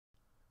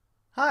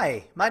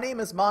Hi, my name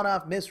is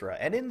Manav Misra,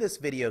 and in this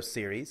video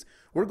series,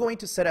 we're going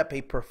to set up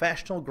a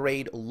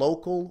professional-grade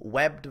local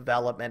web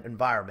development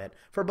environment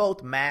for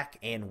both Mac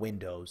and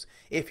Windows.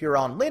 If you're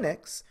on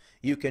Linux,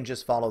 you can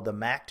just follow the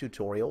Mac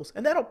tutorials,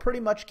 and that'll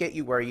pretty much get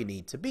you where you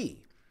need to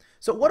be.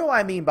 So what do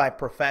I mean by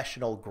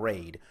professional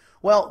grade?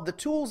 Well, the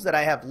tools that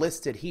I have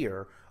listed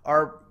here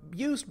are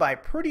used by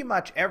pretty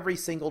much every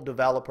single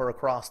developer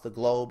across the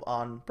globe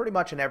on pretty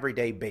much an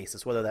everyday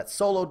basis, whether that's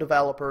solo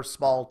developers,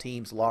 small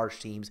teams, large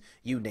teams,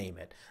 you name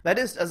it. Now,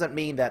 this doesn't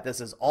mean that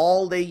this is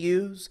all they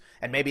use,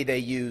 and maybe they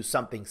use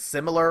something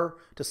similar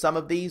to some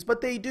of these,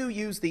 but they do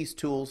use these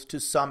tools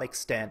to some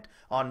extent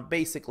on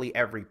basically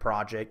every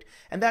project,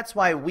 and that's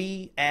why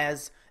we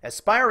as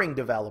aspiring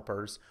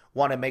developers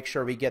want to make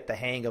sure we get the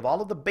hang of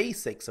all of the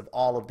basics of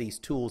all of these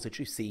tools that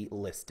you see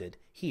listed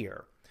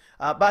here.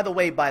 By the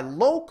way, by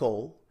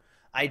local,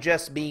 I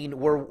just mean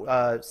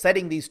we're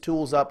setting these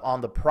tools up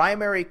on the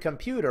primary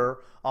computer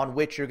on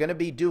which you're going to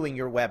be doing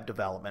your web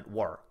development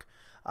work.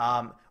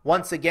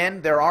 Once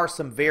again, there are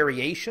some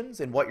variations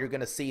in what you're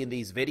going to see in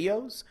these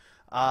videos.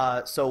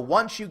 So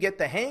once you get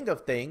the hang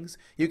of things,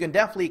 you can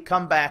definitely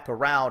come back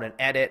around and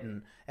edit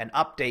and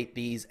update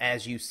these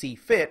as you see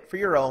fit for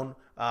your own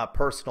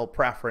personal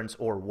preference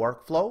or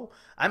workflow.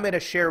 I'm going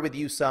to share with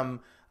you some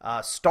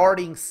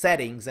starting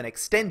settings and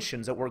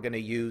extensions that we're going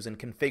to use and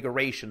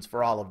configurations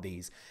for all of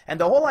these. And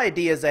the whole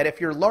idea is that if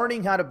you're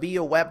learning how to be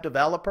a web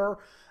developer,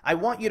 I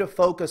want you to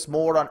focus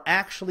more on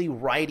actually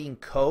writing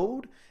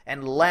code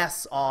and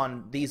less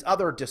on these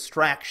other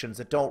distractions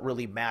that don't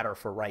really matter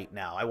for right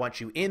now. I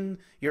want you in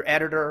your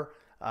editor,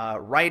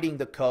 writing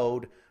the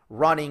code,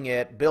 running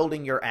it,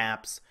 building your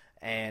apps,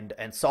 and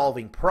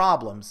solving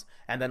problems,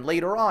 and then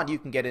later on you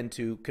can get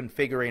into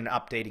configuring and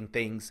updating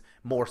things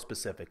more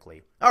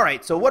specifically.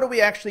 Alright, so what are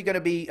we actually going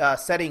to be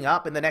setting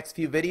up in the next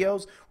few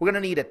videos? We're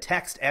going to need a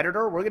text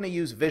editor. We're going to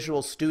use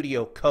Visual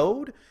Studio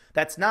Code.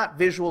 That's not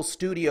Visual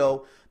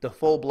Studio, the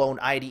full-blown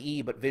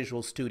IDE, but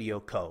Visual Studio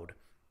Code.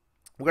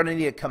 We're going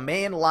to need a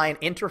command line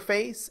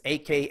interface,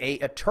 aka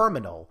a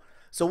terminal.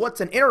 So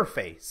what's an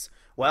interface?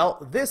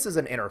 Well, this is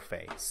an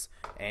interface,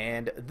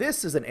 and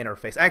this is an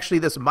interface. Actually,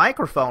 this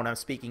microphone I'm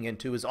speaking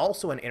into is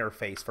also an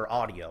interface for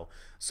audio.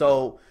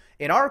 So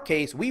in our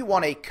case, we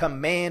want a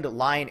command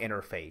line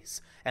interface,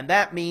 and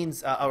that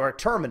means, or a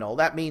terminal,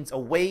 that means a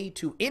way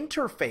to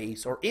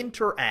interface or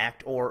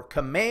interact or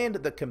command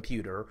the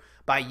computer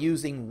by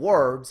using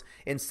words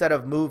instead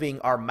of moving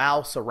our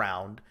mouse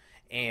around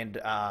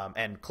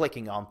and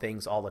clicking on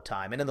things all the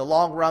time. And in the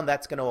long run,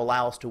 that's going to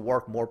allow us to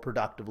work more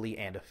productively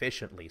and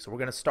efficiently. So we're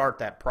going to start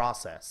that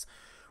process.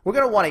 We're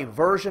going to want a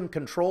version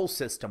control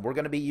system. We're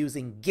going to be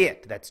using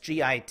Git. That's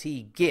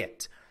G-I-T,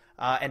 Git.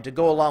 And to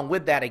go along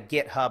with that, a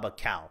GitHub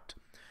account.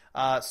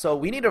 So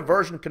we need a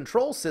version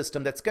control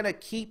system that's going to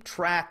keep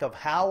track of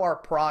how our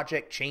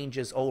project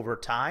changes over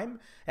time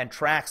and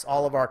tracks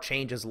all of our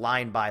changes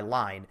line by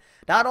line.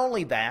 Not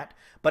only that,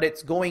 but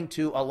it's going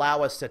to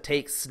allow us to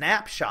take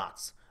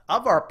snapshots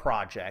of our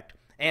project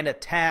and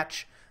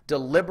attach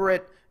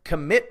deliberate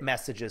commit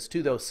messages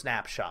to those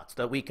snapshots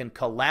so that we can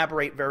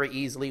collaborate very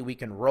easily, we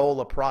can roll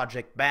a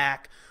project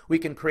back, we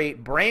can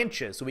create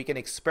branches so we can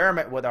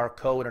experiment with our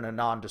code in a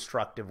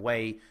non-destructive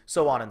way,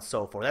 so on and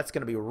so forth. That's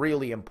going to be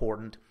really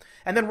important.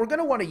 And then we're going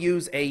to want to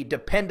use a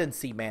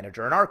dependency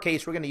manager. In our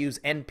case, we're going to use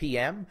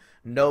NPM,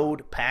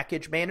 Node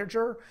Package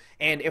Manager,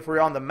 and if we're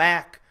on the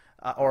Mac,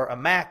 or a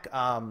Mac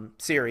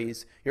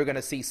series, you're going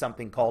to see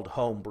something called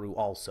Homebrew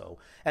also.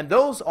 And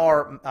those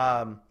are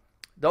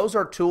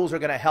tools that are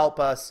going to help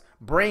us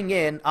bring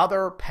in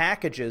other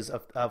packages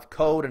of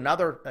code and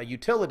other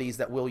utilities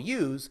that we'll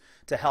use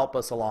to help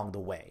us along the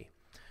way.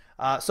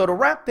 So to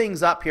wrap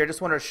things up here, I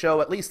just want to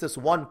show at least this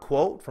one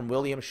quote from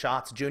William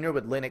Schatz Jr.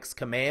 with Linux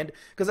Command,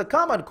 because a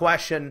common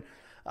question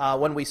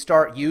when we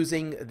start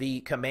using the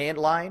command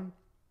line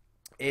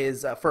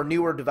is for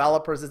newer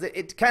developers is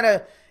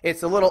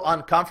it's a little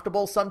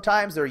uncomfortable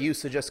sometimes. They're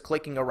used to just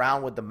clicking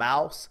around with the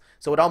mouse,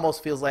 so it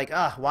almost feels like,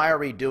 why are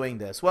we doing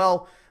this?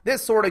 Well,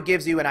 this sort of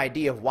gives you an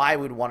idea of why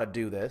we'd want to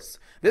do this.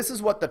 This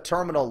is what the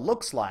terminal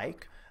looks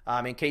like,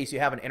 in case you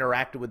haven't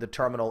interacted with the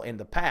terminal in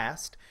the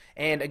past.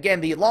 And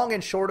again, the long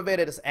and short of it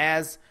is,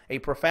 as a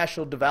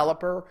professional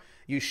developer,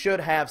 you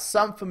should have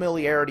some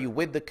familiarity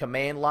with the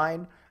command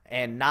line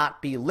and not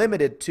be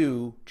limited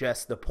to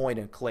just the point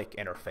and click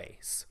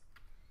interface.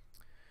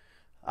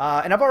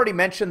 And I've already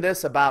mentioned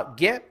this about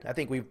Git. I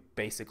think we've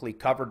basically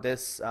covered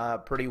this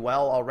pretty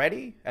well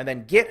already. And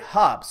then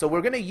GitHub. So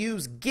we're going to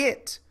use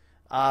Git,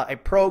 a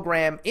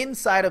program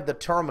inside of the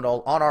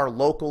terminal on our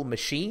local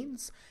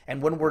machines.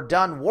 And when we're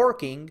done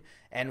working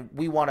and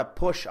we want to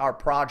push our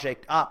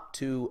project up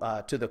to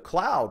the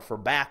cloud for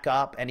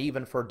backup and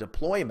even for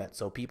deployment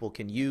so people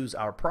can use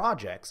our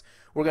projects,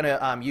 we're going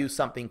to use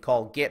something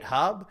called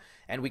GitHub.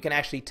 And we can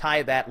actually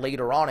tie that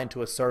later on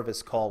into a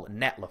service called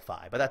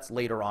Netlify, but that's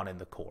later on in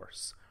the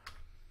course.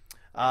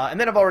 And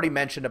then I've already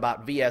mentioned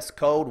about VS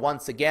Code.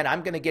 Once again,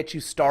 I'm going to get you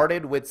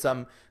started with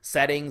some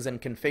settings and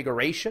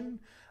configuration,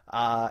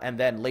 and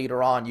then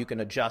later on you can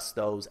adjust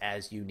those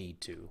as you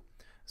need to.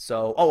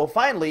 So, oh, well,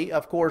 finally,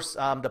 of course,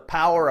 the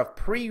power of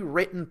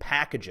pre-written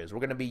packages. We're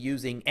going to be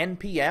using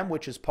NPM,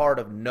 which is part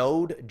of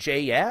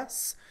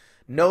Node.js.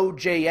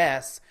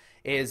 Node.js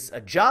is a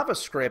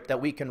JavaScript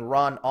that we can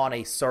run on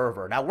a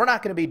server. Now, we're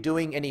not going to be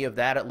doing any of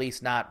that, at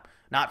least not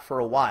for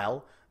a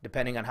while,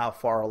 depending on how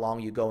far along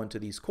you go into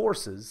these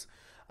courses.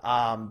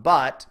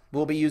 But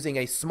we'll be using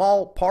a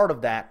small part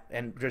of that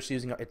and just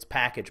using its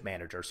package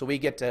manager. So we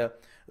get to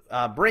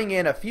bring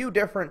in a few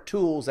different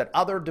tools that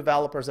other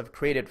developers have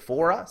created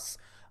for us.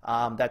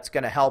 That's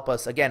going to help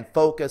us, again,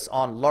 focus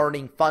on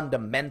learning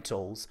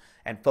fundamentals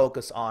and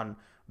focus on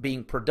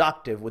being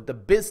productive with the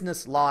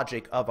business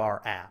logic of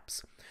our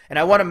apps. And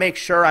I want to make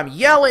sure I'm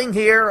yelling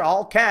here,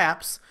 all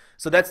caps,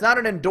 so that's not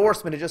an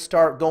endorsement to just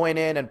start going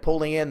in and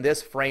pulling in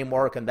this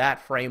framework and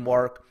that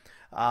framework,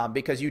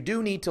 because you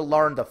do need to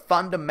learn the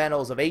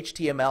fundamentals of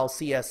HTML,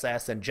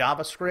 CSS, and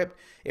JavaScript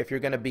if you're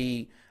going to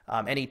be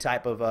any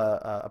type of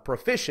a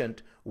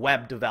proficient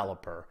web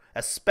developer,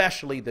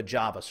 especially the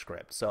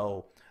JavaScript.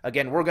 So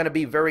again, we're going to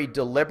be very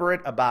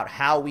deliberate about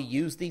how we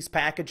use these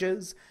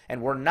packages,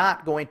 and we're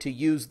not going to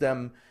use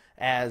them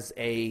as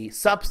a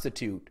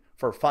substitute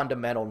for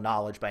fundamental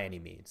knowledge by any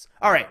means.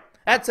 All right,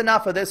 that's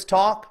enough of this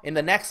talk. In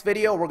the next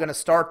video, we're going to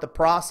start the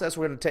process.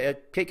 We're going to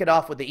kick it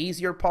off with the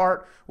easier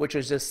part, which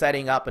is just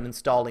setting up and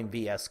installing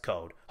VS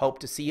Code. Hope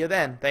to see you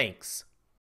then. Thanks.